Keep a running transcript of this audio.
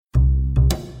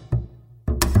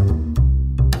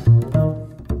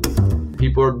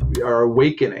people are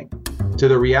awakening to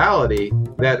the reality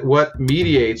that what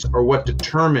mediates or what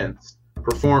determines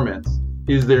performance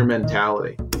is their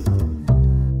mentality.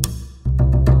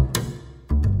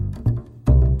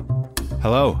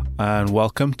 Hello, and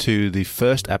welcome to the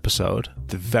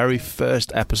very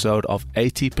first episode of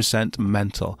 80%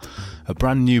 Mental, a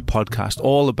brand new podcast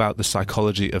all about the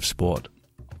psychology of sport.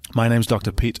 My name's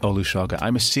Dr. Pete Olusoga.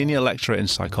 I'm a senior lecturer in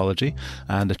psychology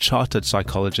and a chartered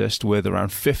psychologist with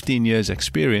around 15 years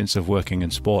experience of working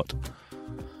in sport.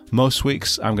 Most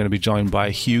weeks, I'm going to be joined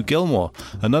by Hugh Gilmore,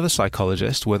 another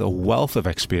psychologist with a wealth of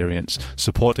experience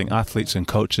supporting athletes and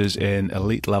coaches in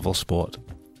elite level sport.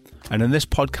 And in this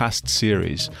podcast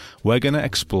series, we're going to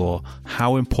explore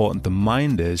how important the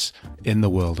mind is in the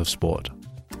world of sport.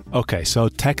 Okay, so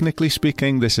technically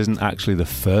speaking, this isn't actually the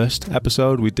first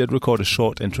episode. We did record a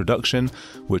short introduction,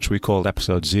 which we called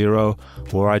episode 0,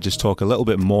 where I just talk a little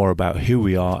bit more about who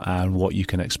we are and what you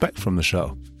can expect from the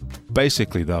show.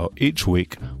 Basically, though, each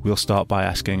week we'll start by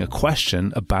asking a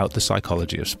question about the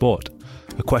psychology of sport.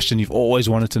 A question you've always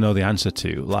wanted to know the answer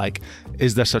to, like,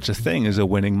 is there such a thing as a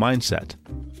winning mindset?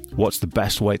 What's the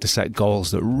best way to set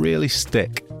goals that really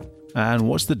stick? And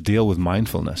what's the deal with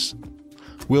mindfulness?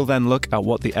 We'll then look at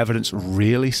what the evidence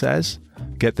really says,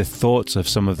 get the thoughts of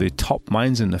some of the top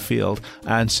minds in the field,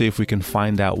 and see if we can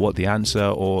find out what the answer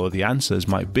or the answers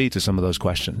might be to some of those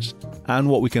questions, and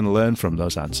what we can learn from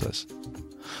those answers.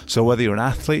 So whether you're an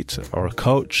athlete or a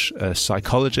coach, a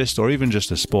psychologist, or even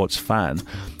just a sports fan,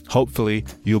 hopefully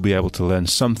you'll be able to learn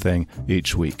something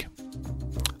each week.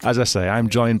 As I say, I'm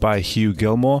joined by Hugh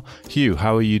Gilmore. Hugh,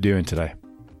 how are you doing today?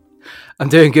 I'm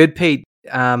doing good, Pete.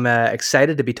 I'm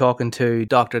excited to be talking to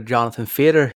Dr. Jonathan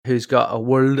Fader, who's got a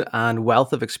world and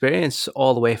wealth of experience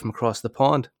all the way from across the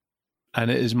pond. And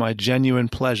it is my genuine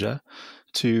pleasure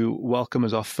to welcome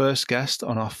as our first guest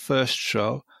on our first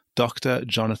show, Dr.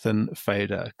 Jonathan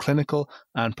Fader, clinical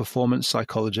and performance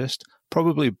psychologist,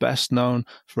 probably best known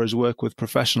for his work with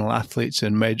professional athletes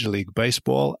in Major League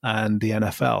Baseball and the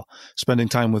NFL, spending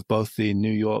time with both the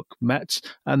New York Mets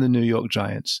and the New York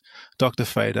Giants. Dr.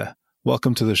 Fader,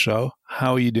 welcome to the show.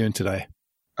 How are you doing today?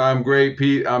 I'm great,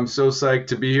 Pete. I'm so psyched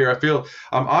to be here.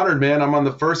 I'm honored, man. I'm on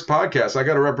the first podcast. I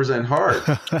got to represent hard.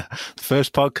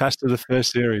 First podcast of the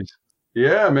first series.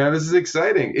 Yeah, man, this is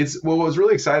exciting. What was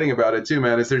really exciting about it too,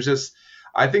 man, is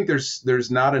I think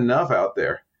there's not enough out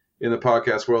there in the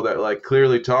podcast world that like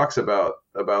clearly talks about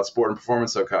sport and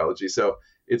performance psychology. So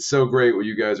it's so great what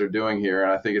you guys are doing here,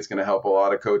 and I think it's going to help a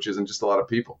lot of coaches and just a lot of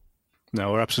people.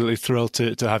 No, we're absolutely thrilled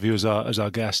to have you as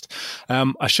our guest.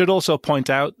 I should also point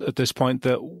out at this point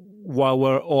that while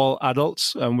we're all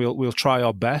adults and we'll try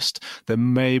our best, there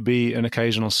may be an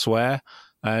occasional swear.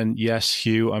 And yes,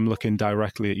 Hugh, I'm looking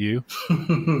directly at you.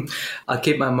 I'll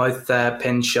keep my mouth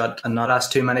pinned shut and not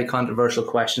ask too many controversial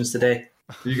questions today.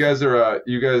 You guys,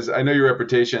 I know your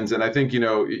reputations, and I think,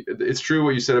 it's true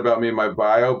what you said about me in my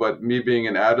bio, but me being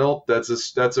an adult, that's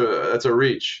a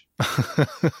reach.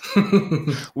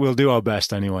 We'll do our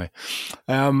best anyway.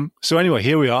 So anyway,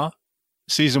 here we are.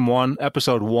 Season 1,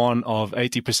 episode 1 of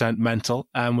 80% Mental,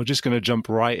 and we're just going to jump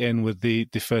right in with the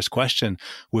first question,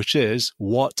 which is,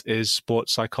 what is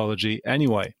sports psychology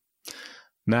anyway?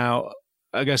 Now,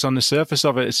 I guess on the surface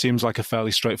of it, it seems like a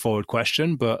fairly straightforward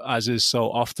question, but as is so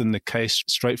often the case,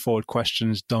 straightforward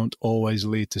questions don't always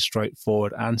lead to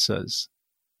straightforward answers.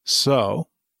 So,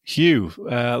 Hugh,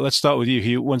 let's start with you.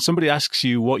 Hugh, when somebody asks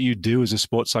you what you do as a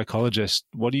sports psychologist,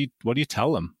 what do you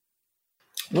tell them?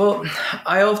 Well,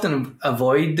 I often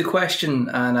avoid the question,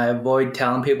 and I avoid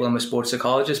telling people I'm a sports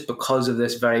psychologist because of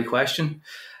this very question.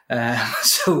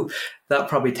 So that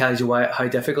probably tells you how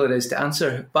difficult it is to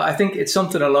answer. But I think it's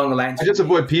something along the lines. I just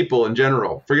avoid people in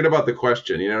general. Forget about the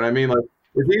question. You know what I mean? Like,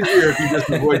 it's easier if you just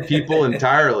avoid people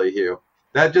entirely, Hugh.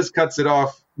 That just cuts it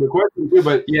off the question too.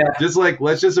 But yeah,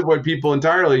 let's just avoid people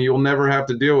entirely. You'll never have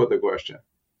to deal with the question.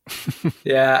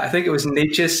 Yeah, I think it was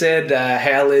Nietzsche said,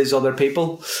 hell is other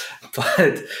people.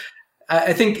 But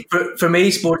I think for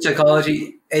me, sports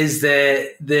psychology is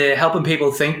the helping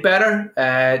people think better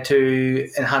to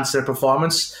enhance their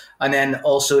performance, and then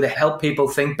also to help people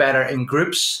think better in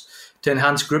groups to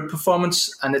enhance group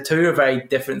performance. And the two are very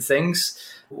different things.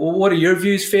 What are your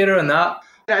views, Fader, on that?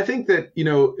 I think that,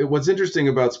 what's interesting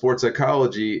about sports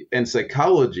psychology and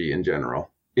psychology in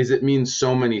general is it means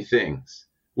so many things,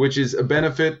 which is a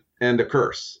benefit and a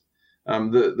curse.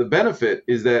 The benefit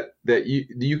is that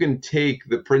you can take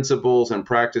the principles and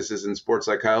practices in sports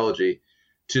psychology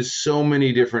to so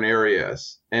many different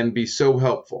areas and be so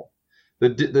helpful.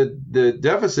 The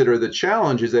deficit or the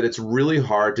challenge is that it's really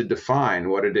hard to define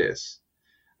what it is.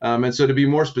 And so to be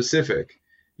more specific,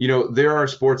 there are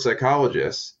sports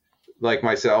psychologists like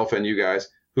myself and you guys,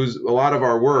 who's a lot of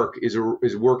our work is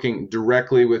working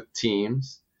directly with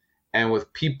teams and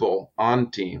with people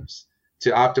on teams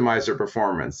to optimize their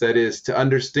performance. That is, to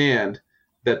understand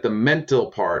that the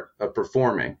mental part of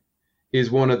performing is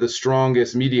one of the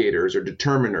strongest mediators or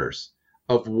determiners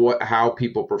of how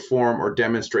people perform or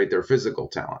demonstrate their physical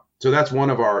talent. So that's one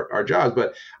of our jobs.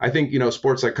 But I think,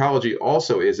 sports psychology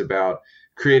also is about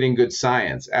creating good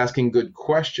science, asking good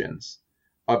questions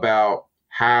about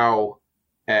how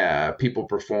people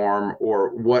perform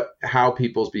or how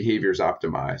people's behavior is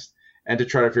optimized, and to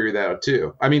try to figure that out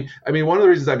too. I mean, one of the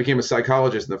reasons I became a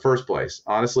psychologist in the first place,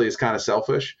 honestly, is kind of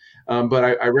selfish. But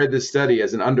I read this study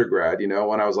as an undergrad,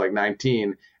 when I was like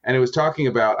 19, and it was talking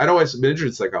about, I'd always been interested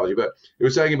in psychology, but it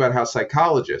was talking about how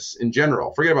psychologists in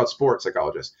general, forget about sports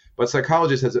psychologists, but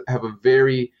psychologists have a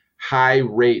very high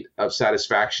rate of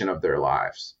satisfaction of their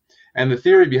lives. And the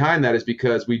theory behind that is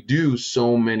because we do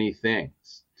so many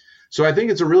things. So I think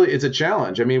it's a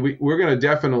challenge. I mean, we're going to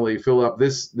definitely fill up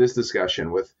this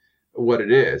discussion with what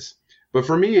it is. But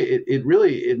for me,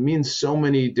 it means so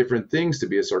many different things to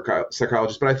be a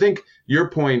psychologist. But I think your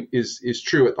point is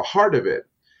true. At the heart of it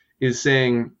is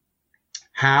saying,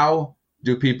 how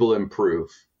do people improve?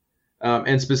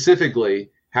 And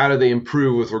specifically, how do they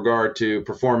improve with regard to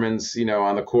performance,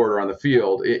 on the court or on the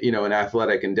field, in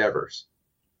athletic endeavors?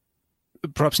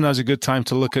 Perhaps now's a good time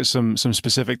to look at some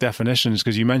specific definitions,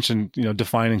 because you mentioned,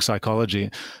 defining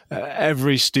psychology.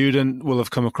 Every student will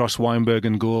have come across Weinberg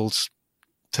and Gould's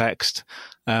text,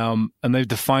 and they've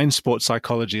defined sports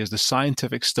psychology as the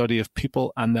scientific study of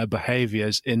people and their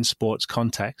behaviors in sports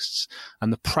contexts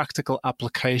and the practical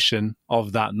application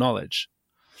of that knowledge.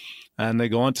 And they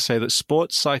go on to say that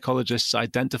sports psychologists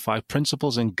identify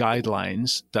principles and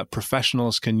guidelines that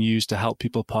professionals can use to help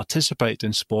people participate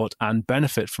in sport and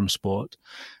benefit from sport.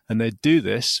 And they do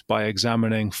this by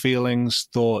examining feelings,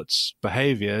 thoughts,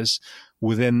 behaviors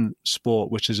within sport,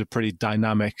 which is a pretty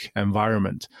dynamic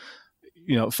environment.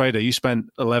 Fede, you spent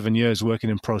 11 years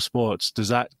working in pro sports. Does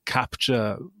that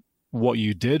capture what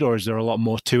you did, or is there a lot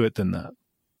more to it than that?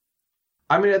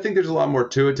 I mean, I think there's a lot more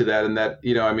to it to that. And that,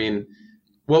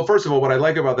 well, first of all, what I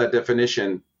like about that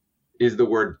definition is the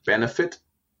word benefit,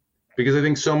 because I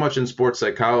think so much in sports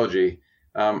psychology,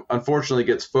 unfortunately,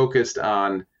 gets focused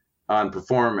on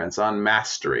performance, on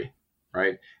mastery,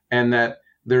 right? And that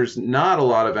there's not a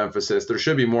lot of emphasis. There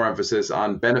should be more emphasis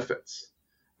on benefits,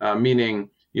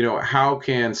 meaning, how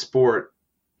can sport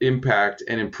impact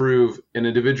and improve an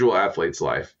individual athlete's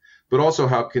life, but also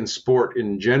how can sport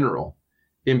in general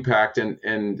impact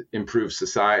and improve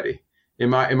society? In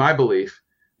my belief,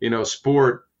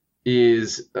 sport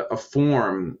is a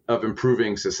form of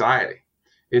improving society.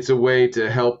 It's a way to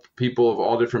help people of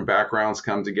all different backgrounds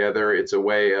come together. It's a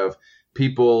way of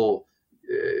people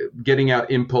getting out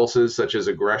impulses such as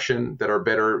aggression that are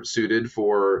better suited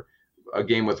for a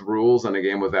game with rules than a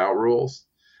game without rules.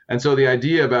 And so the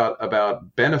idea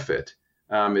about benefit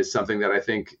is something that I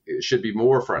think should be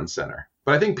more front and center.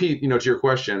 But I think, Pete, to your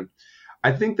question,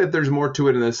 I think that there's more to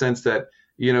it in the sense that,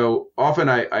 often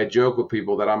I joke with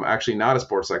people that I'm actually not a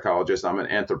sports psychologist, I'm an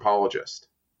anthropologist.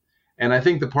 And I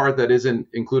think the part that isn't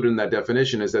included in that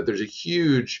definition is that there's a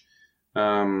huge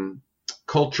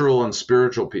cultural and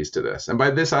spiritual piece to this. And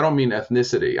by this, I don't mean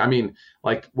ethnicity. I mean,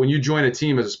 like when you join a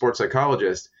team as a sports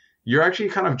psychologist, you're actually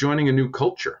kind of joining a new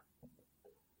culture.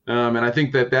 And I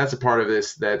think that that's a part of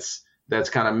this that's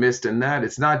kind of missed in that.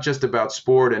 It's not just about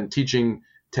sport and teaching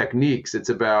techniques. It's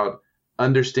about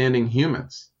understanding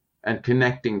humans and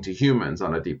connecting to humans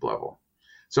on a deep level.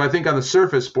 So I think on the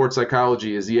surface, sports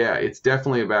psychology is, it's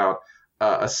definitely about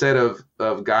a set of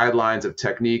guidelines, of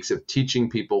techniques, of teaching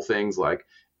people things like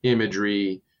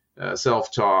imagery,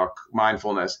 self-talk,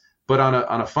 mindfulness. But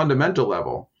on a fundamental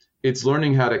level, it's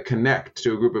learning how to connect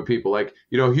to a group of people. Like,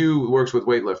 Hugh works with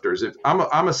weightlifters. If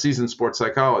I'm a seasoned sports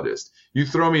psychologist, you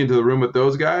throw me into the room with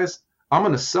those guys, I'm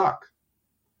going to suck,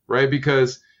 right?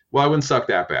 Because, I wouldn't suck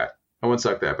that bad.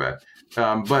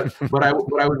 But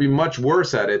I would be much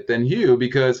worse at it than Hugh,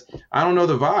 because I don't know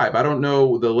the vibe. I don't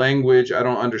know the language. I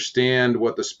don't understand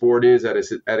what the sport is at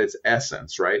its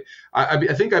essence, right?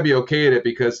 I think I'd be okay at it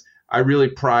because I really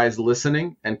prize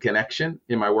listening and connection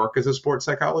in my work as a sports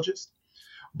psychologist.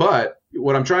 But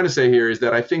what I'm trying to say here is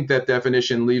that I think that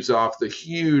definition leaves off the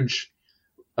huge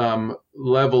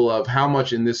level of how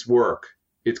much in this work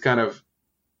it's kind of,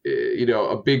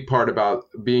 a big part about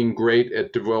being great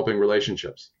at developing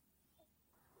relationships.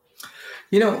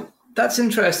 That's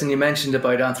interesting you mentioned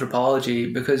about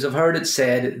anthropology, because I've heard it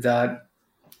said that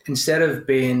instead of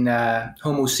being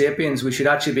Homo sapiens, we should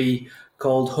actually be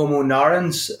called Homo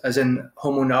narrans, as in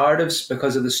Homo narratives,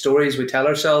 because of the stories we tell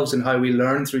ourselves and how we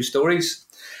learn through stories.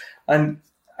 And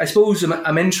I suppose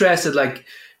I'm interested, like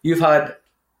you've had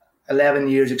 11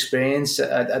 years experience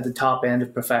at the top end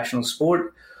of professional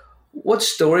sport. What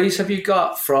stories have you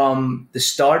got from the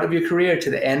start of your career to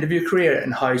the end of your career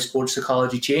and how sports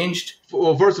psychology changed?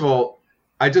 Well, first of all,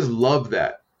 I just love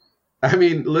that. I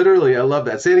mean, literally, I love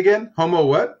that. Say it again. Homo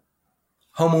what?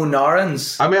 Homo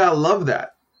narrans. I mean, I love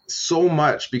that so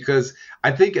much because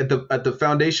I think at the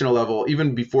foundational level,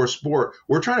 even before sport,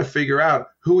 we're trying to figure out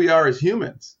who we are as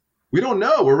humans. We don't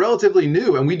know. We're relatively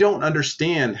new and we don't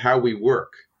understand how we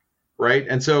work, right?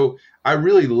 And so I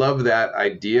really love that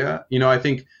idea. I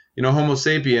think, Homo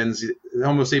sapiens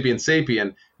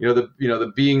sapien,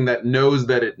 the being that knows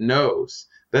that it knows.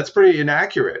 That's pretty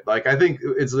inaccurate. Like, I think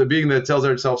it's the being that tells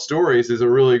itself stories is a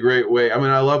really great way. I mean,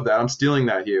 I love that. I'm stealing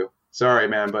that, Hugh. Sorry,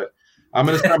 man, but I'm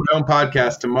going to start my own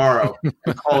podcast tomorrow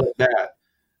and call it that.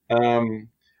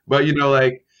 But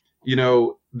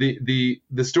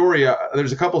the story,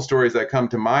 there's a couple stories that come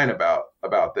to mind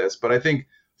about this, but I think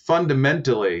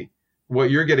fundamentally what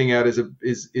you're getting at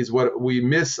is what we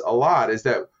miss a lot, is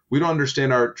that we don't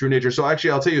understand our true nature. So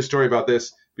actually, I'll tell you a story about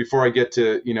this before I get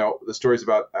to, the stories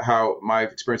about how my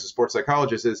experience as a sports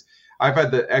psychologist is. I've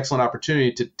had the excellent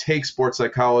opportunity to take sports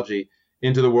psychology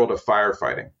into the world of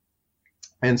firefighting.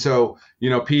 And so,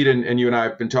 Pete and you and I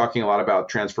have been talking a lot about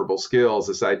transferable skills,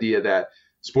 this idea that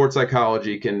sports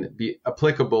psychology can be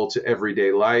applicable to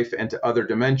everyday life and to other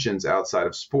dimensions outside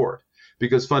of sport.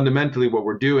 Because fundamentally what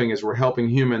we're doing is we're helping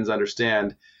humans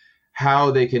understand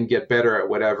how they can get better at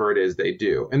whatever it is they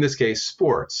do. In this case,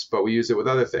 sports, but we use it with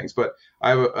other things. But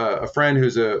I have a friend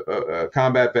who's a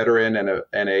combat veteran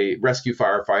and a rescue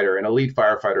firefighter, an elite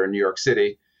firefighter in New York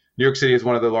City. New York City is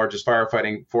one of the largest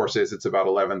firefighting forces. It's about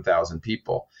 11,000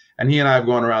 people. And he and I have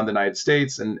gone around the United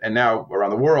States and now around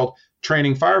the world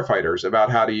training firefighters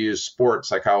about how to use sport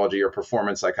psychology or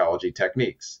performance psychology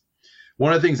techniques.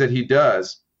 One of the things that he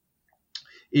does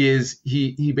is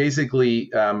he basically,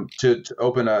 to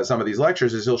open some of these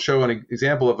lectures, is he'll show an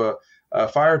example of a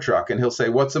fire truck, and he'll say,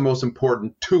 what's the most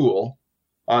important tool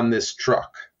on this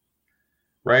truck,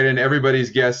 right? And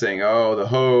everybody's guessing, the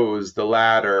hose, the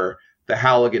ladder, the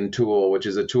Halligan tool, which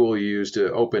is a tool you use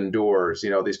to open doors,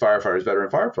 these firefighters,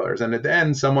 veteran firefighters. And at the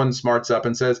end, someone smarts up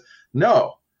and says,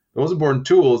 no, the most important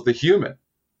tool is the human,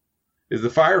 is the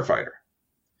firefighter.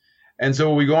 And so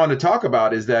what we go on to talk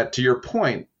about is that, to your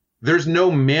point, there's no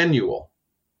manual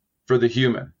for the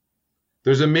human.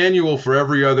 There's a manual for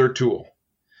every other tool,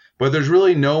 but there's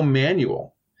really no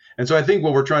manual. And so I think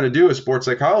what we're trying to do as sports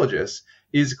psychologists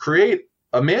is create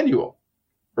a manual,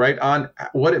 right, on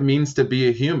what it means to be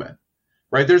a human,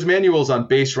 right? There's manuals on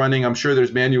base running. I'm sure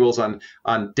there's manuals on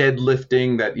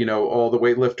deadlifting that, all the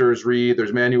weightlifters read.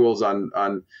 There's manuals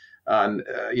on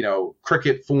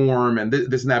cricket form and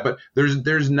this and that, but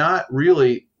there's not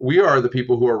really. We are the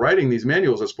people who are writing these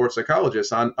manuals as sports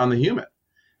psychologists on the human.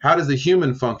 How does the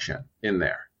human function in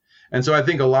there? And so I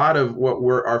think a lot of what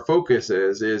our focus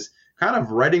is kind of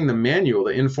writing the manual,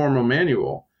 the informal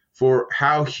manual for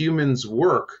how humans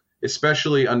work,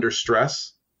 especially under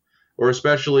stress or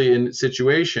especially in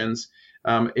situations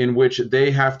in which they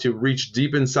have to reach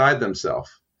deep inside themselves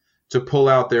to pull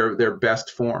out their best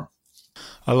form.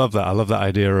 I love that. I love that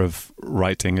idea of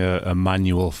writing a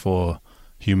manual for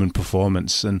human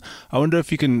performance. And I wonder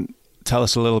if you can tell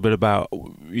us a little bit about,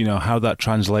 how that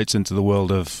translates into the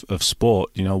world of sport.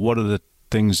 What are the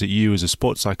things that you as a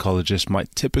sports psychologist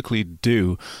might typically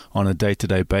do on a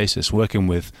day-to-day basis working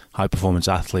with high-performance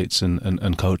athletes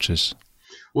and coaches?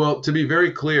 Well, to be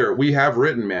very clear, we have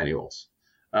written manuals,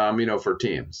 for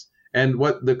teams. And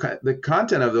what the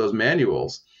content of those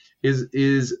manuals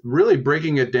is really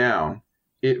breaking it down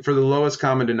for the lowest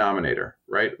common denominator,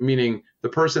 right? Meaning the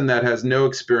person that has no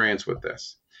experience with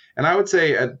this. And I would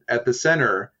say at the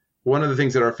center, one of the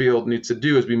things that our field needs to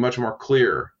do is be much more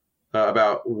clear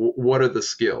about what are the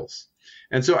skills.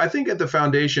 And so I think at the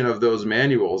foundation of those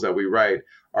manuals that we write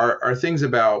are things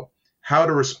about how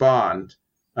to respond.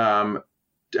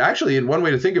 Actually, one way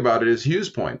to think about it is Hugh's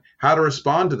point, how to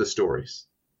respond to the stories,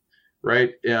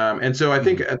 right? And so I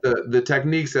think at the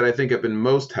techniques that I think have been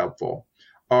most helpful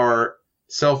are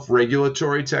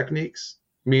self-regulatory techniques,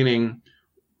 meaning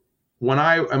when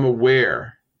I am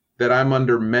aware that I'm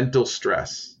under mental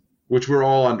stress, which we're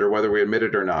all under, whether we admit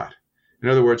it or not. In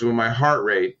other words, when my heart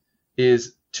rate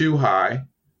is too high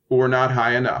or not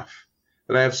high enough,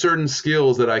 that I have certain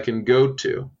skills that I can go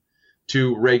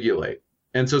to regulate.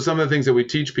 And so some of the things that we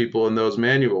teach people in those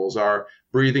manuals are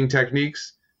breathing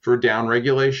techniques for down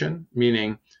regulation,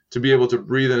 meaning to be able to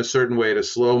breathe in a certain way to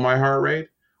slow my heart rate,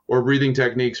 or breathing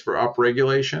techniques for up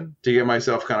regulation to get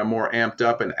myself kind of more amped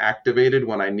up and activated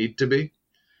when I need to be.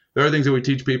 The other things that we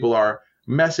teach people are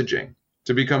messaging,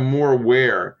 to become more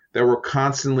aware that we're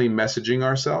constantly messaging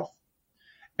ourselves,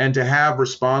 and to have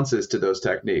responses to those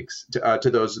techniques, to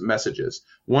those messages.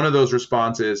 One of those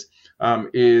responses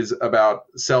is about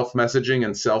self-messaging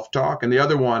and self-talk, and the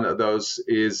other one of those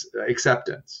is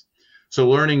acceptance. So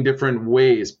learning different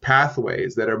ways,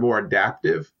 pathways that are more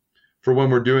adaptive for when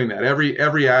we're doing that.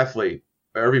 Every athlete,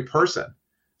 every person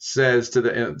says to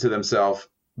themselves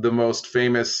the most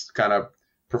famous kind of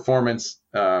performance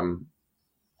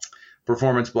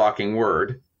blocking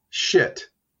word, shit,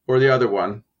 or the other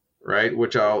one, right?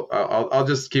 Which I'll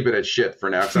just keep it at shit for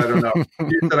now, because I don't know.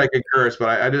 You said I could curse, but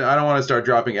I don't want to start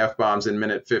dropping F-bombs in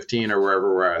minute 15 or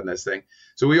wherever we're at in this thing.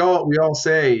 So we all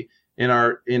say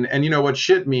and you know what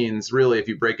shit means really if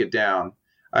you break it down.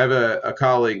 I have a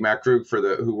colleague, Matt Krug,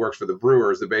 who works for the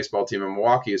Brewers, the baseball team in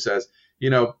Milwaukee, who says,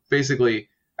 basically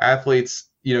athletes,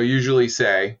 usually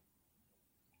say,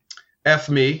 F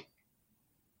me,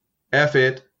 F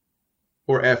it,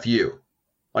 or F you.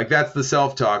 Like that's the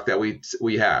self-talk that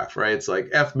we have, right? It's like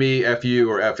F me, F you,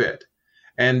 or F it.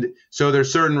 And so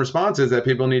there's certain responses that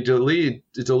people need to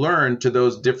learn to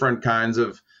those different kinds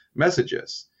of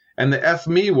messages. And the F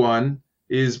me one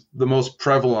is the most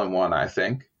prevalent one, I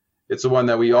think. It's the one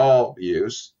that we all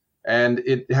use, and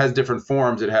it has different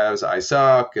forms. It has I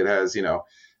suck. It has,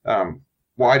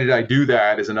 why did I do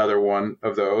that is another one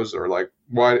of those, or like,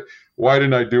 why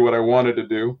didn't I do what I wanted to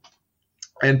do?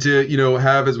 And to,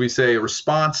 have, as we say, a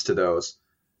response to those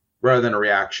rather than a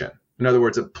reaction. In other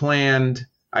words, a planned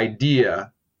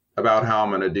idea about how I'm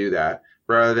going to do that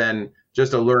rather than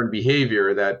just a learned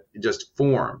behavior that just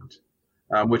formed,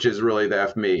 which is really the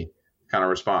F me kind of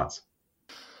response.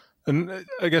 And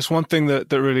I guess one thing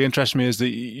that really interests me is that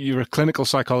you're a clinical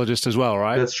psychologist as well,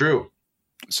 right? That's true.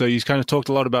 So you kind of talked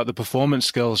a lot about the performance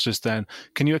skills just then.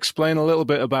 Can you explain a little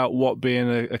bit about what being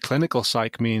a clinical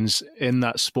psych means in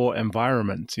that sport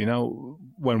environment?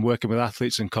 When working with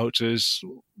athletes and coaches,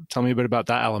 tell me a bit about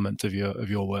that element of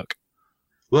your work.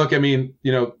 Look, I mean,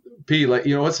 Pete,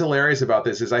 what's hilarious about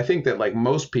this is I think that like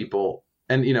most people,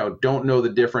 and don't know the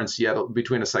difference yet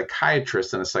between a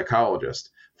psychiatrist and a psychologist.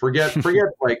 Forget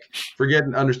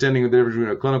understanding the difference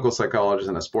between a clinical psychologist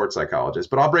and a sports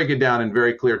psychologist. But I'll break it down in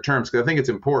very clear terms because I think it's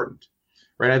important,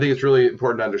 right? I think it's really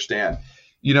important to understand.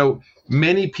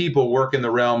 Many people work in the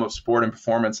realm of sport and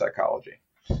performance psychology,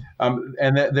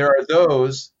 and that there are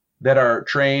those that are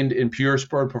trained in pure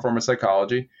sport and performance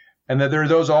psychology, and that there are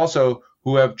those also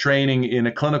who have training in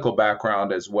a clinical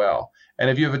background as well. And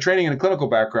if you have a training in a clinical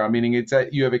background, meaning it's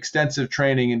that you have extensive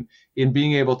training in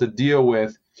being able to deal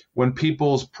with when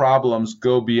people's problems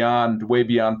go way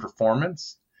beyond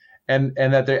performance, and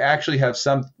that they actually have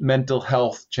some mental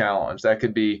health challenge that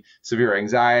could be severe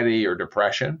anxiety or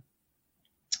depression.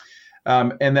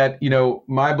 And that,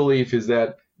 my belief is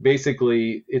that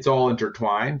basically it's all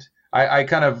intertwined. I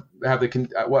kind of have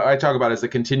what I talk about as the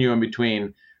continuum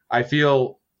between I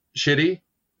feel shitty,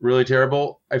 really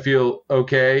terrible, I feel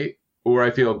okay, or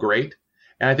I feel great.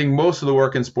 And I think most of the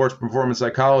work in sports performance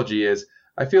psychology is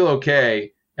I feel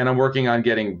okay and I'm working on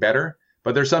getting better,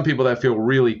 but there's some people that feel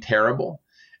really terrible.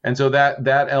 And so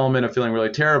that element of feeling really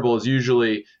terrible is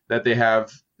usually that they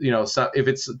have, if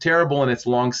it's terrible and it's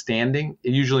long-standing,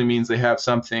 it usually means they have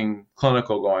something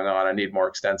clinical going on and need more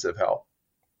extensive help.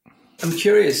 I'm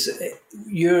curious,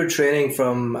 you're training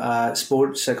from a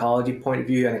sports psychology point of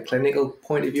view and a clinical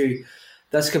point of view.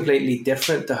 That's completely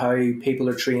different to how people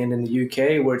are trained in the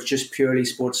UK, where it's just purely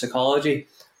sports psychology,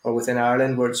 or within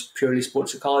Ireland, where it's purely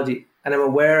sports psychology. And I'm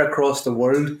aware across the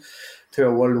world, to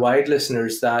our worldwide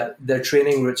listeners, that their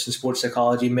training routes in sports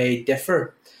psychology may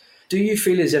differ. Do you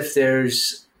feel as if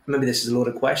maybe this is a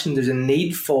loaded question, there's a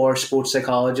need for sports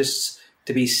psychologists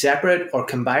to be separate or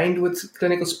combined with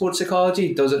clinical sports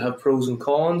psychology? Does it have pros and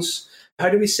cons? How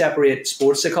do we separate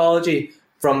sports psychology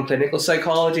from clinical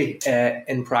psychology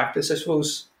in practice, I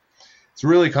suppose? It's a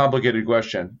really complicated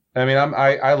question. I mean,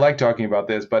 I like talking about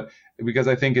this, but because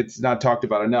I think it's not talked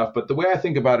about enough. But the way I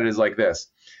think about it is like this.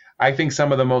 I think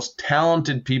some of the most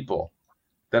talented people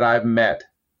that I've met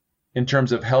in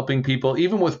terms of helping people,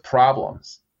 even with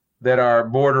problems that are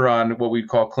border on what we'd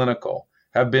call clinical,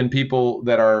 have been people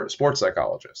that are sports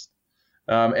psychologists.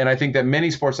 And I think that many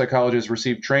sports psychologists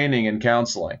receive training in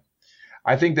counseling.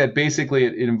 I think that basically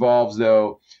it involves,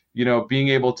 though, being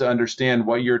able to understand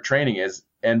what your training is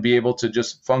and be able to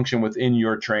just function within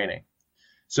your training.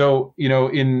 So,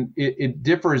 it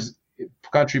differs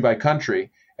country by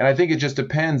country. And I think it just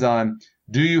depends on,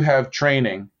 do you have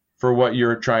training for what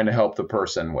you're trying to help the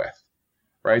person with,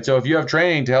 right? So if you have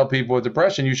training to help people with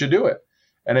depression, you should do it.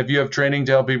 And if you have training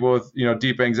to help people with,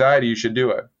 deep anxiety, you should do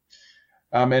it.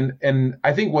 And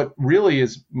I think what really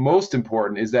is most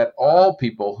important is that all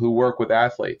people who work with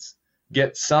athletes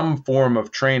get some form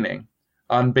of training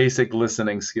on basic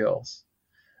listening skills,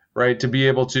 right? To be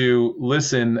able to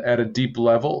listen at a deep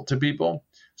level to people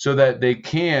so that they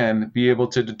can be able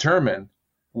to determine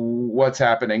what's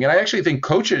happening. And I actually think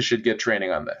coaches should get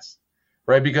training on this,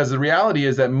 right? Because the reality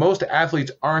is that most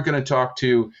athletes aren't going to talk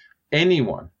to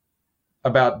anyone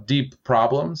about deep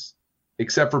problems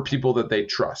except for people that they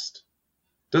trust.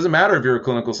 Doesn't matter if you're a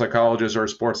clinical psychologist or a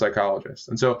sports psychologist.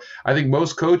 And so I think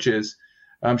most coaches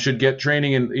should get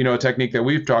training in, a technique that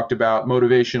we've talked about.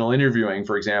 Motivational interviewing,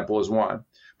 for example, is one.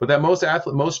 But that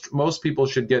most people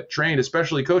should get trained,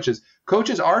 especially coaches.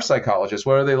 Coaches are psychologists,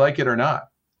 whether they like it or not,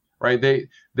 right? They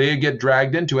get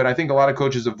dragged into it. I think a lot of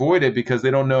coaches avoid it because they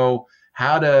don't know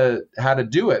how to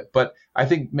do it. But I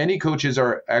think most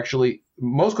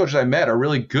coaches I met are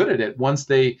really good at it once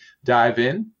they dive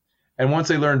in and once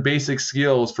they learn basic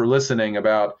skills for listening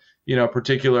about,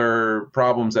 particular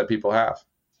problems that people have.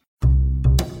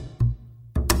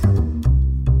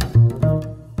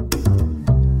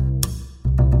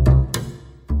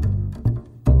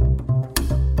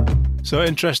 So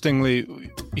interestingly,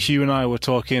 Hugh and I were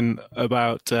talking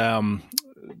about the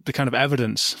kind of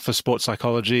evidence for sports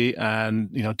psychology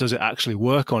and, does it actually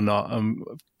work or not?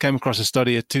 Came across a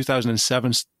study, a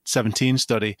 2017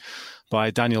 study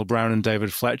by Daniel Brown and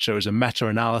David Fletcher. It was a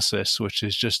meta-analysis, which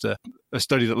is just a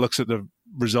study that looks at the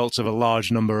results of a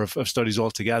large number of studies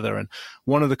altogether. And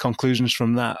one of the conclusions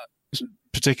from that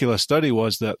particular study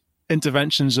was that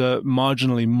interventions are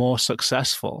marginally more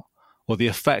successful, or the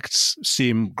effects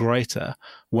seem greater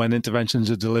when interventions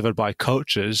are delivered by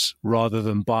coaches rather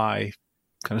than by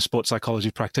kind of sports psychology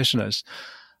practitioners.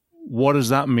 What does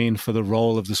that mean for the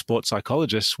role of the sports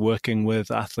psychologists working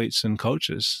with athletes and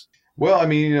coaches? Well,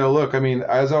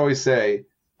 as I always say,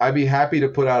 I'd be happy to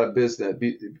put me out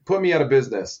of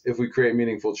business if we create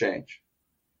meaningful change.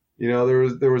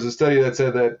 There was a study that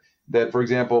said that for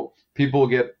example, people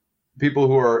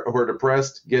who are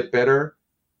depressed get better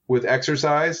with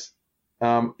exercise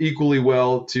equally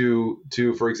well to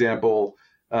for example,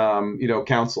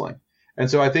 counseling. And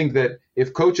so I think that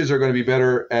if coaches are going to be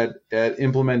better at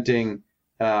implementing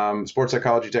sports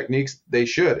psychology techniques, they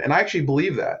should. And I actually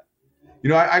believe that.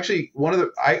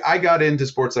 I got into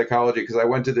sports psychology because I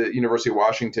went to the University of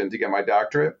Washington to get my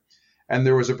doctorate, and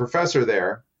there was a professor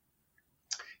there.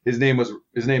 His name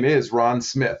is Ron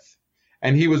Smith,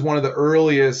 and he was one of the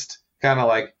earliest kind of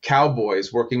like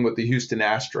cowboys working with the Houston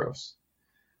Astros.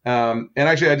 And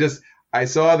actually, I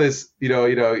saw this,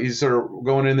 he's sort of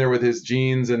going in there with his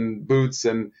jeans and boots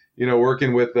and,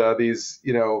 working with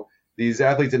these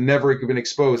athletes that never been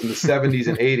exposed in the 70s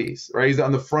and 80s, right? He's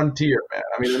on the frontier, man.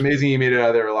 I mean, amazing he made it out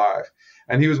of there alive.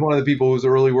 And he was one of the people who was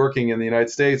early working in the United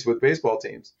States with baseball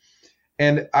teams.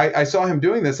 And I saw him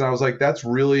doing this and I was like, that's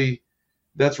really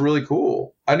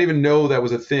cool. I didn't even know that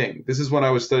was a thing. This is when I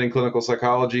was studying clinical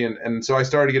psychology. And so I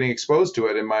started getting exposed to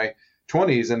it in my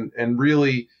 20s and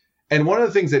one of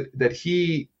the things that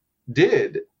he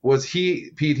did was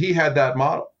he had that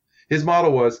model. His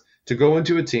model was to go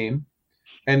into a team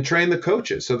and train the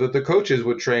coaches so that the coaches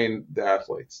would train the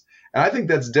athletes. And I think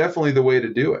that's definitely the way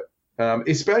to do it,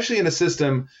 especially in a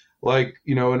system like,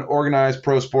 an organized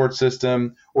pro sports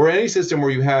system or any system where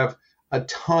you have a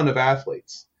ton of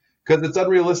athletes, because it's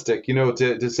unrealistic,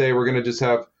 to say we're going to just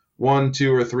have 1,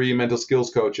 2, or 3 mental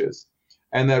skills coaches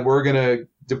and that we're going to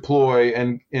deploy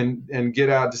and get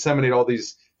out, disseminate all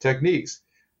these techniques.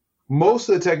 Most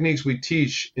of the techniques we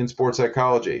teach in sports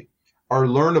psychology are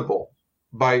learnable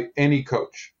by any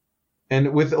coach.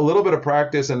 And with a little bit of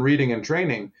practice and reading and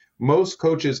training, most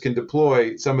coaches can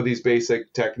deploy some of these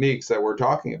basic techniques that we're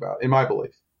talking about, in my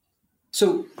belief.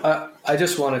 So I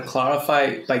just want to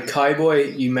clarify, like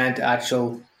cowboy, you meant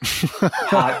actual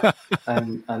hat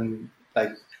and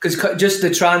like, because just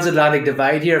the transatlantic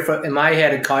divide here, in my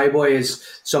head, a cowboy is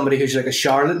somebody who's like a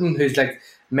charlatan, who's like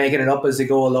making it up as they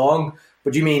go along.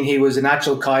 But you mean he was an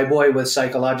actual cowboy with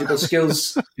psychological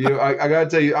skills? I got to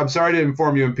tell you, I'm sorry to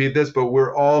inform you and Pete this, but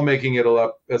we're all making it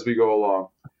up as we go along.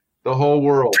 The whole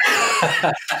world.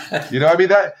 That's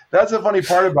the funny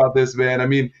part about this, man. I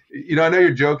mean, I know you're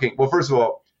joking. Well, first of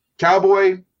all,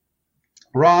 cowboy,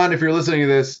 Ron, if you're listening to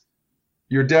this,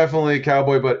 you're definitely a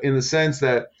cowboy, but in the sense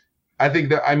that I think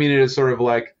that I mean it is sort of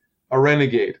like a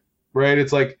renegade, right?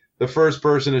 It's like the first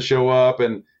person to show up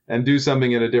and do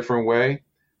something in a different way.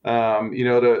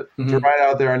 To ride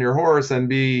out there on your horse and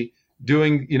be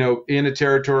doing, in a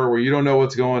territory where you don't know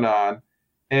what's going on.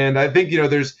 And I think,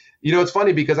 there's, it's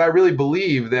funny because I really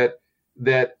believe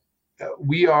that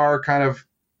we are kind of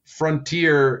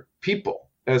frontier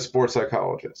people as sports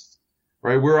psychologists.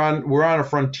 right? We're on a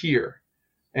frontier.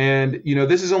 And,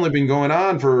 this has only been going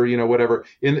on for, whatever.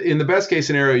 In the best case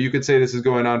scenario, you could say this is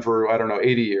going on for, I don't know,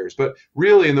 80 years. But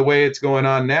really, in the way it's going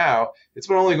on now, it's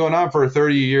been only going on for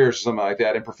 30 years or something like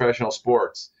that in professional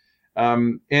sports.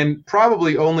 And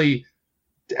probably only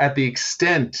at the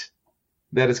extent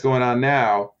that it's going on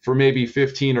now for maybe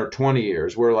 15 or 20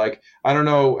 years. Where, like, I don't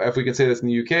know if we can say this in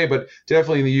the UK, but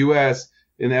definitely in the US,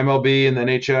 in the MLB, in the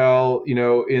NHL,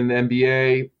 in the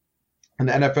NBA, and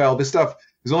the NFL, this stuff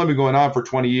has only been going on for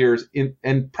 20 years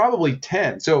and probably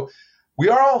 10. So we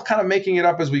are all kind of making it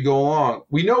up as we go along.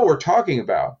 We know what we're talking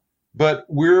about, but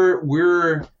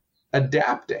we're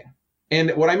adapting.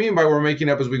 And what I mean by we're making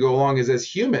up as we go along is,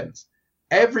 as humans,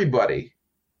 everybody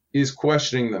is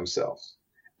questioning themselves.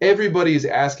 Everybody is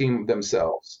asking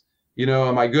themselves,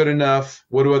 am I good enough?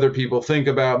 What do other people think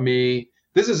about me?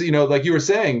 This is, like you were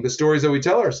saying, the stories that we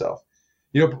tell ourselves.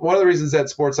 One of the reasons that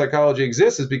sports psychology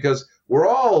exists is because we're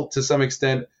all, to some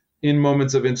extent, in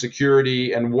moments of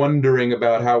insecurity and wondering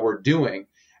about how we're doing.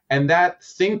 And that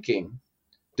thinking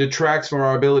detracts from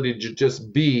our ability to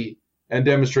just be and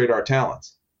demonstrate our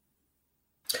talents.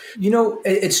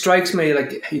 It strikes me,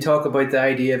 like you talk about the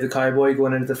idea of the cowboy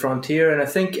going into the frontier. And I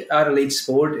think at elite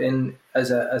sport,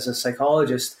 as a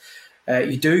psychologist,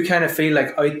 you do kind of feel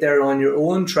like out there on your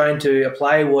own, trying to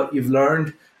apply what you've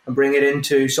learned and bring it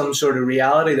into some sort of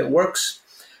reality that works.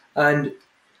 And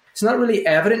it's not really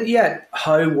evident yet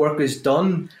how work is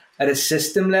done at a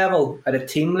system level, at a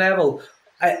team level,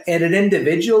 at an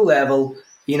individual level,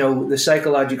 the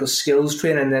psychological skills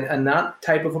training and that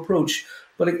type of approach.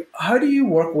 But how do you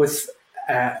work with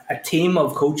a team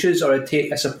of coaches or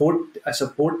a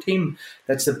support team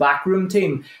that's the backroom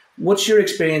team? What's your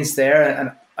experience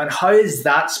there, and how is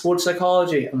that sports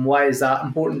psychology, and why is that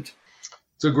important?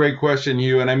 It's a great question,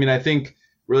 Hugh. And I think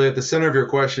really at the center of your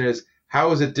question is,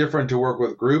 how is it different to work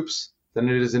with groups than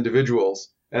it is individuals?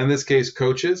 And in this case,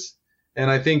 coaches.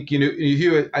 And I think,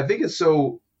 Hugh, I think it's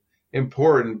so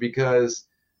important because,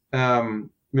 a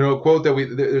quote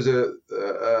that there's a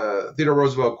Theodore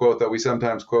Roosevelt quote that we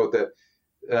sometimes quote that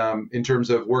in terms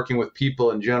of working with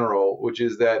people in general, which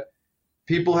is that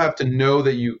people have to know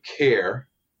that you care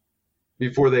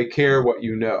before they care what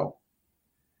you know.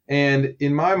 And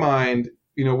in my mind,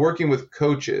 working with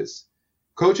coaches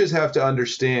have to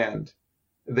understand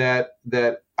that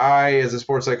I, as a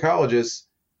sports psychologist,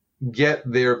 get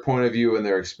their point of view and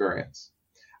their experience.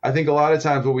 I think a lot of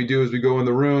times what we do is we go in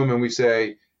the room and we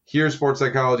say, here's sports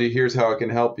psychology, here's how it can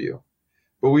help you.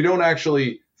 But we don't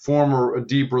actually form a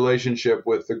deep relationship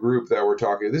with the group that we're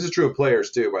talking to. This is true of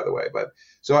players too, by the way. But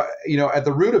so, at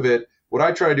the root of it, what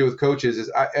I try to do with coaches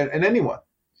is, and anyone,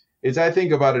 is I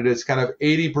think about it as kind of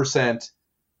 80%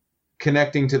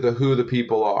 connecting to who the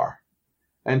people are,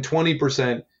 and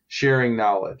 20% sharing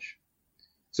knowledge.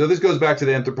 So this goes back to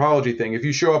the anthropology thing. If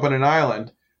you show up on an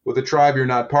island with a tribe you're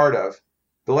not part of,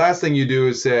 the last thing you do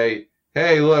is say,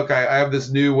 hey, look, I have this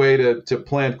new way to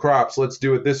plant crops. Let's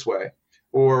do it this way.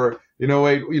 Or,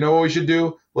 what we should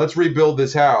do? Let's rebuild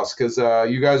this house because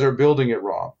you guys are building it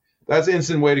wrong. That's an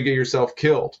instant way to get yourself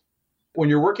killed. When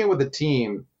you're working with a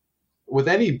team, with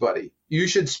anybody, you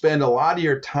should spend a lot of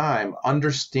your time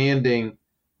understanding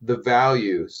the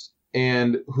values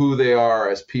and who they are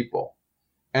as people,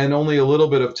 and only a little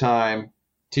bit of time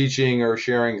teaching or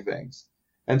sharing things.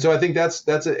 And so I think that's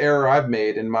an error I've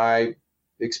made in my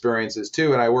experiences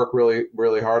too, and I work really,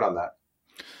 really hard on that.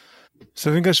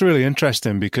 So I think that's really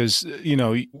interesting because,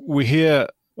 we hear,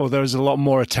 there's a lot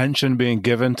more attention being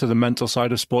given to the mental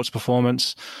side of sports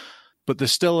performance, but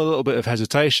there's still a little bit of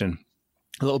hesitation,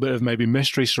 a little bit of maybe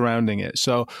mystery surrounding it.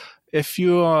 So if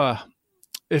you're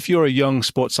a young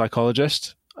sports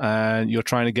psychologist and you're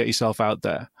trying to get yourself out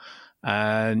there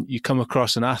and you come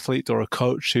across an athlete or a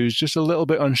coach who's just a little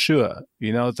bit unsure,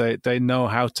 they know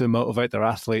how to motivate their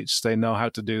athletes, they know how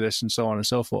to do this and so on and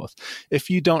so forth. If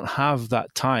you don't have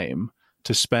that time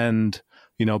to spend,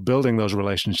 building those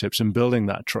relationships and building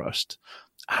that trust,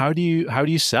 how do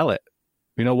you sell it?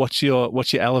 What's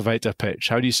your elevator pitch?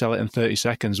 How do you sell it in 30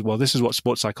 seconds? Well, this is what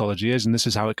sports psychology is, and this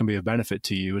is how it can be a benefit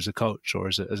to you as a coach or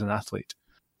as an athlete.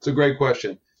 It's a great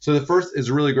question. So the first is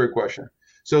a really great question.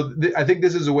 So I think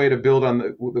this is a way to build on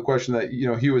the question that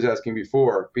Hugh was asking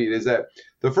before, Pete, is that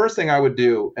the first thing I would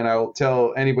do, and I will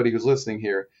tell anybody who's listening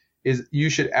here, is you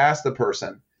should ask the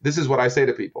person. This is what I say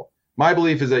to people. My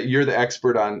belief is that you're the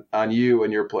expert on you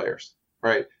and your players,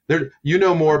 right? You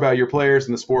know more about your players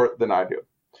in the sport than I do.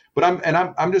 But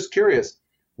I'm just curious,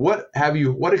 what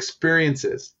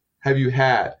experiences have you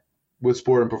had with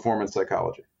sport and performance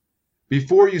psychology?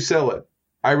 Before you sell it,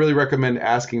 I really recommend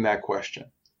asking that question.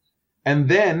 And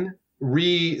then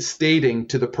restating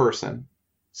to the person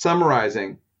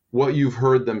summarizing what you've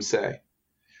heard them say.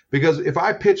 Because if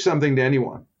I pitch something to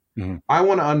anyone, I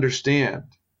want to understand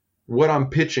what I'm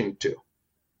pitching to,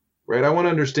 right? I want to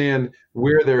understand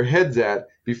where their head's at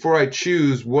before I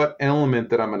choose what element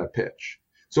that I'm going to pitch.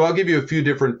 So I'll give you a few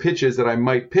different pitches that I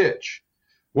might pitch.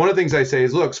 One of the things I say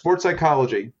is, look, sports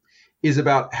psychology is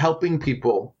about helping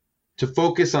people to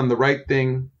focus on the right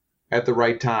thing at the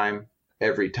right time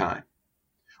every time.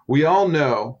 We all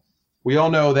know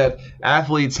that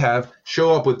athletes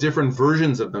show up with different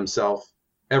versions of themselves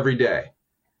every day.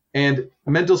 And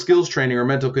mental skills training or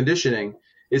mental conditioning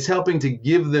is helping to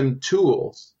give them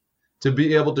tools to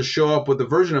be able to show up with the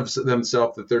version of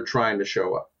themselves that they're trying to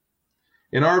show up.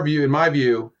 In my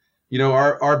view,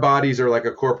 our bodies are like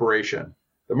a corporation.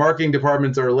 The marketing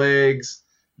department's our legs.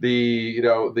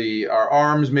 Our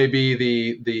arms may be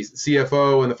the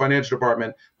CFO and the financial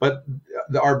department, but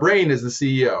our brain is the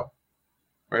CEO,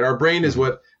 right? Our brain is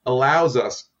what allows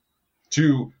us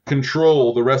to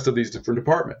control the rest of these different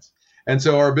departments. And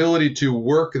so our ability to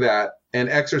work that and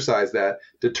exercise that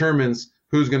determines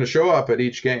who's going to show up at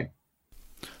each game.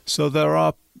 So there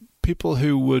are people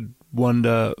who would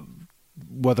wonder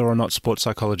whether or not sports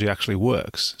psychology actually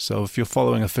works. So if you're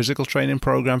following a physical training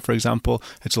program, for example,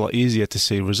 it's a lot easier to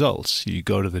see results. You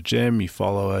go to the gym, you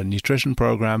follow a nutrition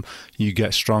program, you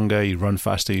get stronger, you run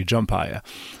faster, you jump higher.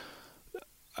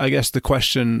 I guess the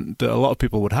question that a lot of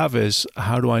people would have is,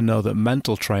 how do I know that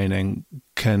mental training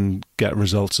can get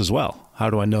results as well? How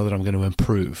do I know that I'm going to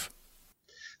improve?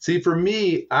 See, for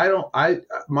me,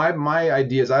 my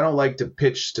idea is I don't like to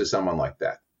pitch to someone like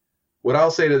that. What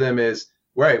I'll say to them is,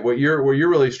 right, what you're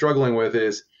really struggling with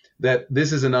is that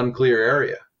this is an unclear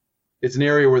area. It's an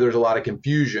area where there's a lot of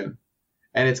confusion,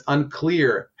 and it's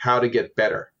unclear how to get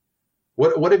better.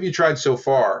 What have you tried so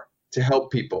far to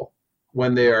help people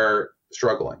when they are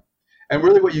struggling? And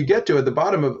really what you get to at the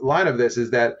bottom line of this is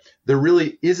that there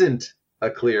really isn't a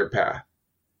clear path.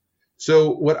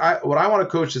 So what I want a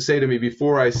coach to say to me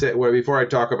before I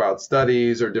talk about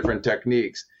studies or different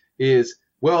techniques is,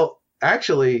 well,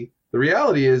 actually, the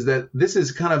reality is that this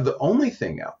is kind of the only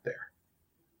thing out there,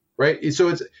 right?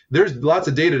 So there's lots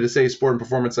of data to say sport and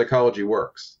performance psychology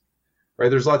works, right?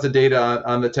 There's lots of data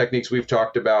on the techniques we've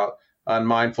talked about, on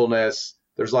mindfulness.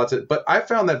 But I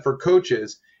found that for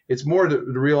coaches, it's more to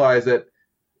realize that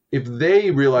if they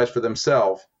realize for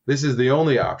themselves, this is the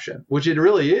only option, which it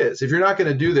really is. If you're not going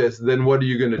to do this, then what are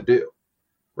you going to do,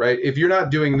 right? If you're not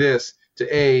doing this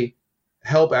to A,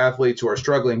 help athletes who are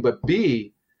struggling, but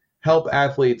B, help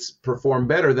athletes perform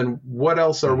better, then what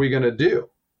else are we going to do,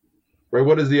 right?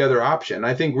 What is the other option?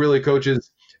 I think really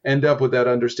coaches end up with that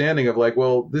understanding of like,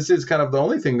 well, this is kind of the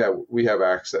only thing that we have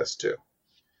access to.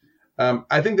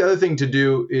 I think the other thing to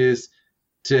do is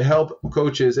to help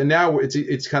coaches, and now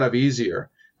it's kind of easier,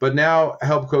 but now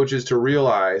help coaches to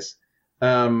realize,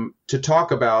 to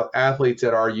talk about athletes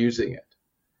that are using it,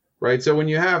 right? So when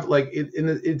you have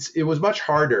it was much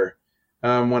harder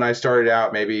when I started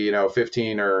out, maybe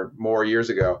 15 or more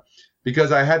years ago,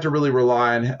 because I had to really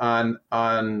rely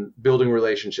on building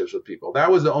relationships with people. That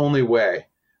was the only way.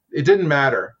 It didn't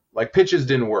matter. Like pitches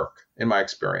didn't work in my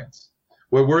experience.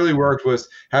 What really worked was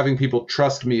having people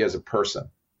trust me as a person.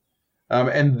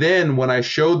 And then when I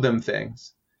showed them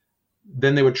things,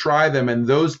 then they would try them and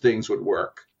those things would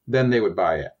work. Then they would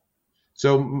buy it.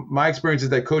 So my experience is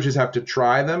that coaches have to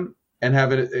try them and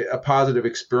have a positive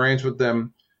experience with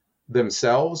them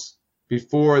themselves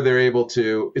before they're able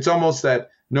to. It's almost that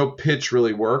no pitch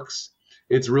really works.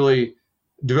 It's really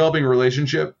developing a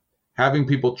relationship, having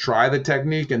people try the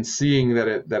technique and seeing that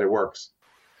it works.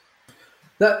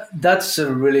 That's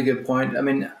a really good point. I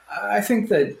mean, I think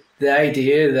that the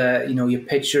idea that, you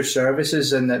pitch your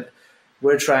services and that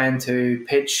we're trying to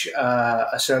pitch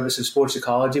a service of sports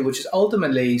psychology, which is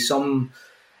ultimately some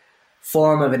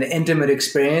form of an intimate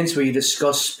experience where you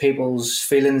discuss people's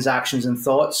feelings, actions, and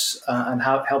thoughts and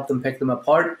help them pick them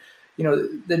apart.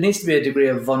 There needs to be a degree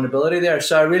of vulnerability there.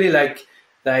 So I really like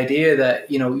the idea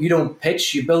that, you don't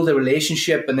pitch, you build a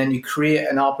relationship, and then you create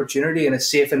an opportunity and a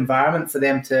safe environment for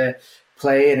them to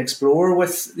play and explore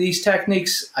with these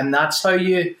techniques. And that's how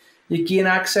you gain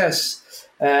access.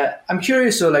 I'm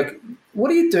curious, so what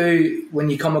do you do when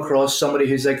you come across somebody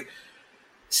who's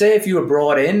say if you were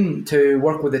brought in to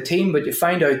work with a team, but you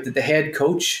find out that the head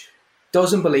coach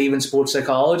doesn't believe in sports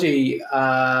psychology,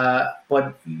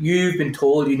 but you've been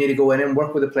told you need to go in and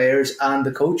work with the players and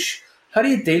the coach. How do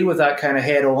you deal with that kind of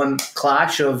head-on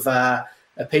clash of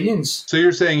opinions? So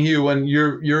you're saying, Hugh, when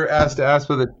you're asked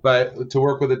to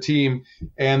work with a team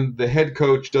and the head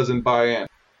coach doesn't buy in?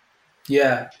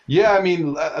 Yeah. Yeah, I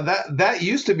mean, that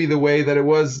used to be the way that it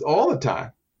was all the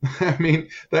time. I mean,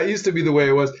 that used to be the way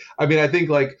it was. I mean, I think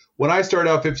like when I started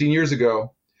out 15 years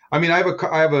ago, I mean,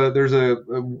 there's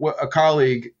a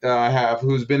colleague I have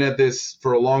who's been at this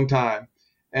for a long time.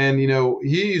 And,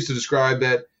 he used to describe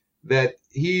that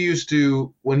he used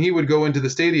to, when he would go into the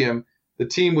stadium, the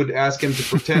team would ask him to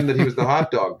pretend that he was the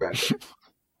hot dog vendor.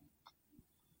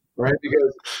 Right?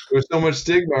 Because there's so much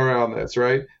stigma around this,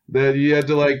 right? That you had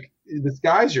to like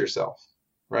disguise yourself.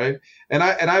 Right. And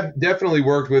I've definitely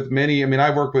worked with many. I mean,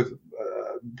 I've worked with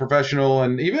professional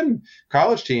and even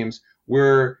college teams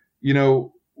where,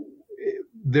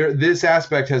 this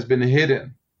aspect has been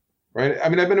hidden. Right. I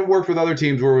mean, I've worked with other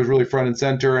teams where it was really front and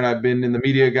center, and I've been in the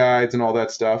media guides and all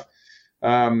that stuff,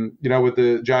 with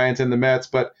the Giants and the Mets.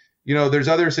 But, there's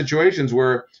other situations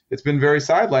where it's been very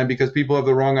sidelined because people have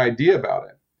the wrong idea about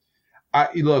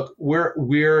it. Look,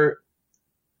 we're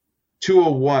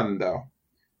 201 though.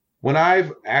 When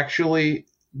I've actually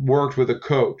worked with a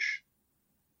coach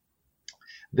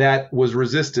that was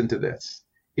resistant to this,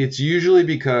 it's usually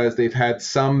because they've had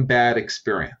some bad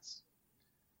experience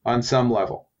on some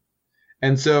level.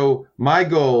 And so my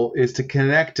goal is to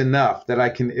connect enough that I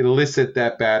can elicit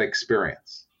that bad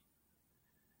experience.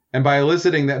 And by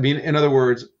eliciting that, in other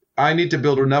words, I need to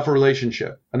build enough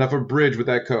relationship, enough a bridge with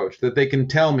that coach that they can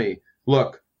tell me,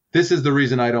 look, this is the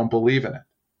reason I don't believe in it.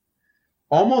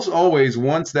 Almost always,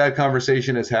 once that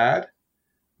conversation is had,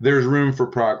 there's room for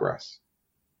progress.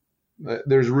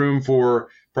 There's room for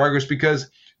progress because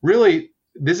really,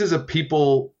 this is a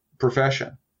people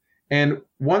profession. And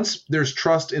once there's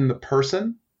trust in the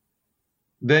person,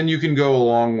 then you can go a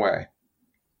long way.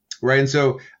 Right. And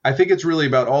so I think it's really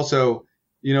about also,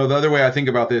 the other way I think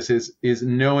about this is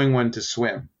knowing when to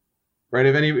swim. Right.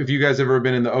 If you guys have ever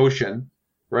been in the ocean,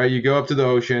 right, you go up to the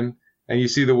ocean and you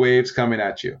see the waves coming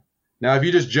at you. Now, if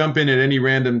you just jump in at any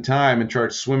random time and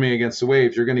start swimming against the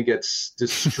waves, you're going to get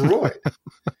destroyed,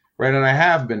 right? And I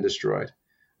have been destroyed.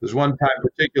 There's one time in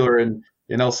particular in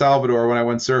El Salvador when I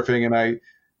went surfing and I,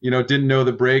 didn't know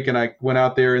the break, and I went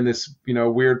out there in this,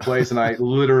 weird place, and I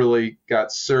literally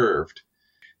got served.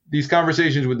 These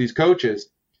conversations with these coaches,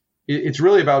 it's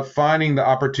really about finding the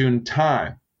opportune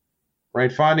time,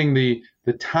 right? Finding the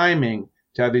timing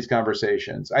to have these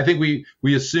conversations. I think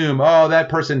we assume, oh, that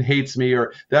person hates me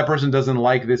or that person doesn't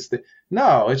like this thing.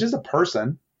 No, it's just a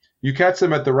person. You catch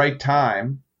them at the right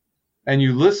time and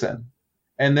you listen.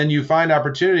 And then you find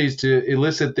opportunities to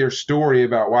elicit their story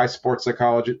about why sports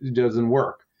psychology doesn't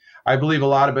work. I believe a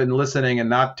lot of it in listening and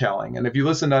not telling. And if you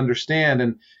listen to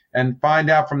understand and find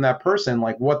out from that person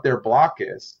like what their block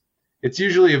is, it's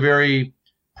usually a very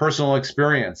personal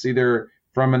experience, either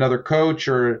from another coach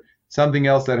or something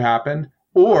else that happened,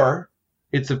 or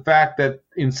it's a fact that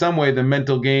in some way the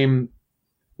mental game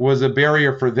was a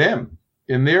barrier for them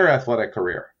in their athletic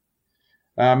career.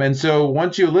 And so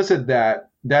once you elicit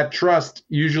that trust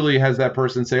usually has that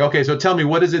person say, okay, so tell me,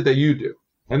 what is it that you do?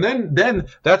 And then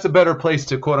that's a better place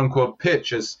to quote unquote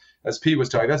pitch, as Pete was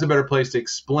talking. That's a better place to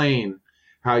explain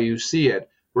how you see it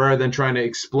rather than trying to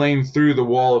explain through the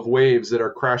wall of waves that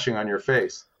are crashing on your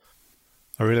face.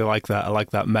 I really like that. I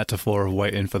like that metaphor of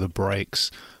waiting for the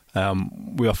breaks.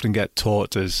 We often get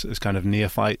taught as kind of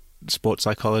neophyte sports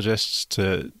psychologists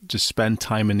to just spend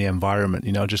time in the environment,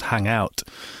 just hang out,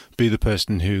 be the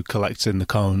person who collects in the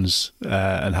cones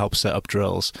and helps set up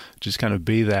drills. Just kind of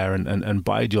be there and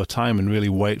bide your time and really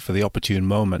wait for the opportune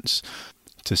moments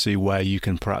to see where you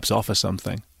can perhaps offer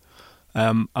something.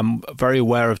 I'm very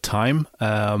aware of time.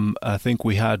 I think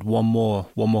we had one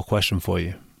more question for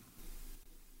you.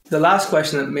 The last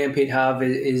question that me and Pete have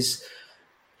is,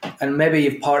 and maybe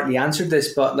you've partly answered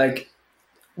this, but like,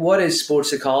 what is sports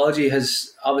psychology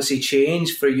has obviously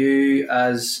changed for you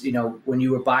as, when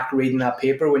you were back reading that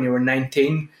paper when you were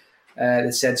 19,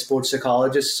 that said sports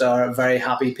psychologists are very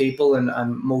happy people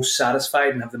and most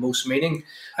satisfied and have the most meaning.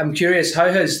 I'm curious, how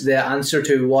has the answer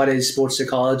to what is sports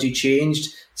psychology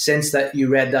changed since that you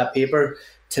read that paper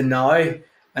to now?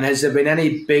 And has there been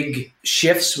any big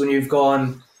shifts when you've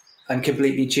gone and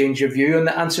completely changed your view on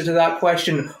the answer to that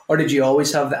question? Or did you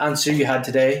always have the answer you had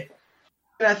today?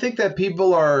 I think that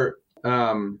people are,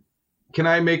 can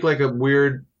I make like a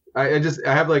weird, I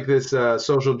have like this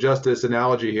social justice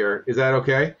analogy here. Is that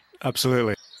okay?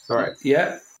 Absolutely. All right.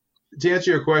 Yeah. To answer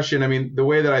your question, I mean, the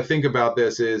way that I think about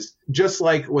this is just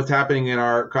like what's happening in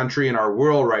our country and our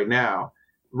world right now,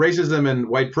 racism and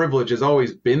white privilege has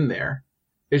always been there.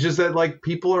 It's just that like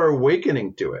people are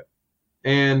awakening to it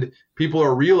and people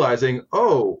are realizing,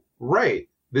 oh, right,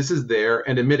 this is there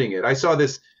and admitting it. I saw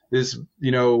this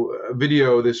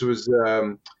video. This was,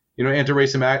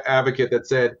 anti-racism advocate that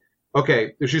said,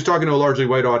 okay, she was talking to a largely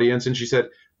white audience and she said,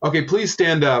 okay, please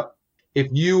stand up if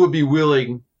you would be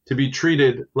willing to be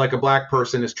treated like a black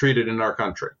person is treated in our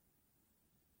country.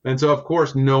 And so, of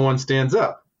course, no one stands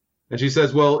up. And she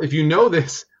says, well, if you know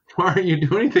this, why aren't you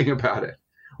doing anything about it?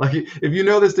 Like, if you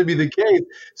know this to be the case.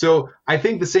 So I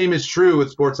think the same is true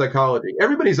with sports psychology.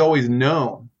 Everybody's always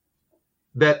known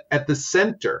that at the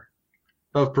center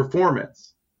of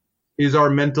performance is our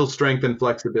mental strength and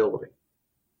flexibility.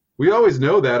 We always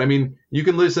know that. I mean, you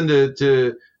can listen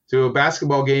to a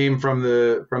basketball game from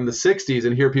the 60s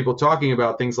and hear people talking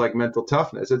about things like mental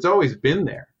toughness. It's always been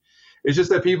there. It's just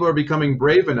that people are becoming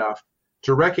brave enough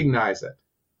to recognize it.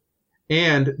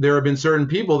 And there have been certain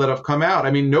people that have come out.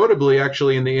 I mean, notably,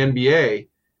 actually, in the NBA,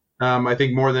 I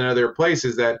think more than other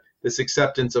places, that this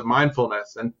acceptance of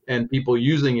mindfulness and people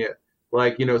using it,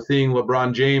 like, you know, seeing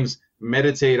LeBron James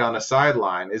meditate on a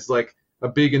sideline is like a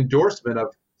big endorsement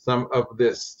of some of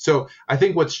this. So I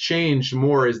think what's changed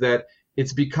more is that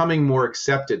it's becoming more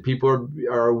accepted. People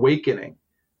are awakening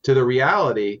to the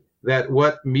reality that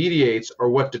what mediates or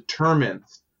what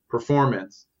determines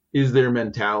performance is their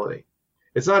mentality.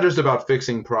 It's not just about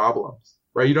fixing problems,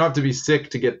 right? You don't have to be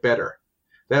sick to get better.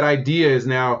 That idea is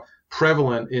now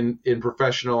prevalent in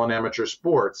professional and amateur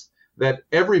sports, that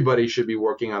everybody should be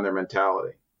working on their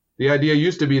mentality. The idea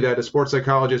used to be that a sports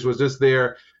psychologist was just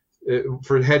there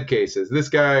for head cases. This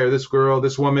guy or this girl,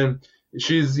 this woman,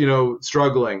 she's, you know,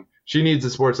 struggling. She needs a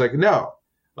sports psych. No,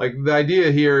 like the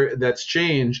idea here that's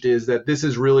changed is that this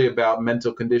is really about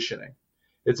mental conditioning.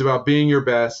 It's about being your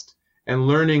best and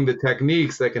learning the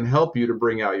techniques that can help you to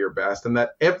bring out your best, and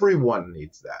that everyone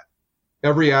needs that.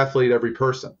 Every athlete, every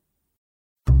person.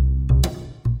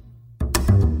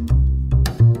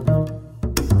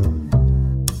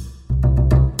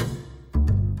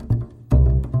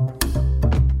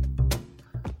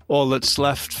 All that's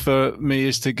left for me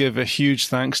is to give a huge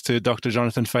thanks to Dr.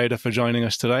 Jonathan Fader for joining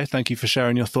us today. Thank you for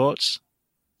sharing your thoughts.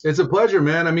 It's a pleasure,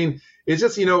 man. I mean, it's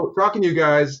just, you know, talking to you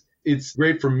guys, it's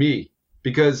great for me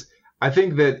because I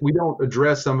think that we don't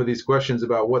address some of these questions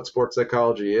about what sports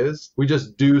psychology is. We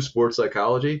just do sports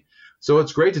psychology. So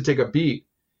it's great to take a beat.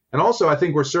 And also, I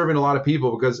think we're serving a lot of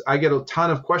people because I get a ton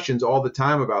of questions all the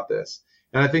time about this.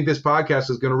 And I think this podcast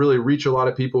is going to really reach a lot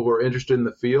of people who are interested in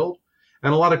the field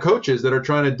and a lot of coaches that are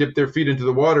trying to dip their feet into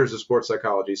the waters of sports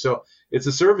psychology. So it's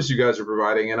a service you guys are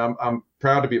providing, and I'm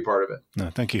proud to be a part of it.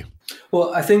 No, thank you.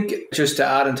 Well, I think just to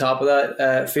add on top of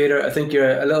that, Fader, I think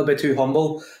you're a little bit too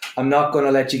humble. I'm not going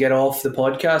to let you get off the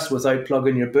podcast without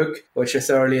plugging your book, which I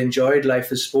thoroughly enjoyed,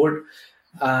 Life is Sport.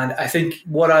 And I think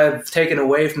what I've taken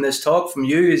away from this talk from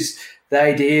you is the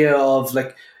idea of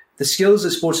like the skills that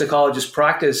sports psychologists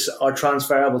practice are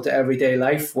transferable to everyday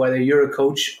life, whether you're a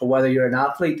coach or whether you're an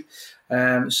athlete.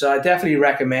 So I definitely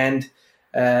recommend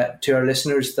to our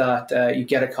listeners that you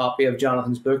get a copy of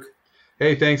Jonathan's book.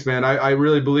 Hey, thanks, man. I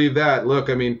really believe that. Look,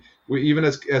 I mean, we, even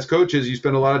as coaches, you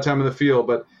spend a lot of time in the field,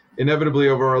 but inevitably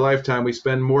over our lifetime, we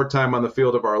spend more time on the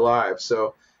field of our lives.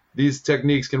 So these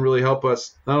techniques can really help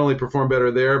us not only perform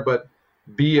better there, but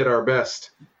be at our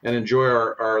best and enjoy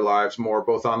our lives more,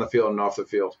 both on the field and off the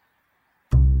field.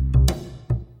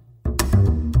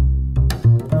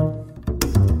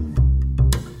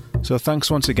 So thanks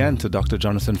once again to Dr.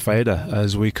 Jonathan Fader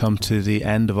as we come to the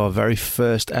end of our very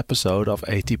first episode of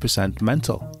 80%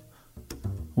 Mental.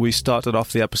 We started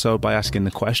off the episode by asking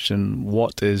the question,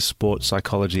 what is sports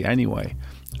psychology anyway?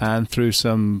 And through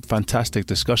some fantastic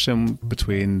discussion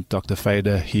between Dr.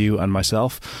 Fader, Hugh and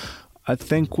myself, I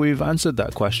think we've answered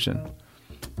that question.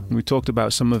 We talked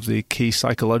about some of the key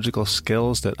psychological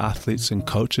skills that athletes and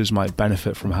coaches might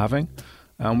benefit from having.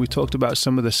 And we talked about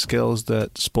some of the skills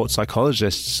that sports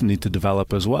psychologists need to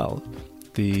develop as well.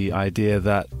 The idea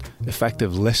that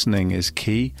effective listening is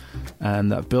key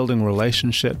and that building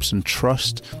relationships and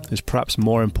trust is perhaps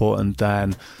more important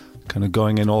than kind of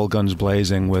going in all guns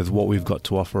blazing with what we've got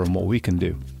to offer and what we can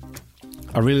do.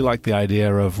 I really like the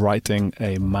idea of writing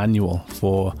a manual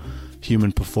for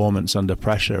human performance under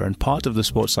pressure, and part of the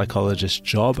sports psychologist's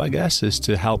job, I guess, is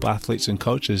to help athletes and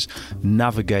coaches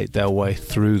navigate their way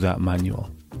through that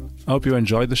manual. I hope you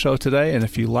enjoyed the show today, and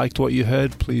if you liked what you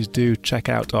heard, please do check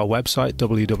out our website,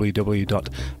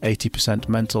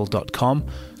 www.80percentmental.com.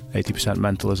 80%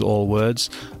 Mental is all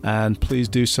words, and please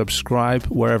do subscribe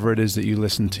wherever it is that you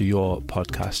listen to your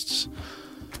podcasts.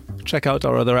 Check out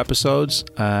our other episodes,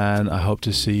 and I hope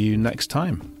to see you next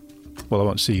time. Well, I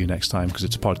won't see you next time because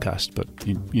it's a podcast, but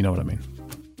you know what I mean.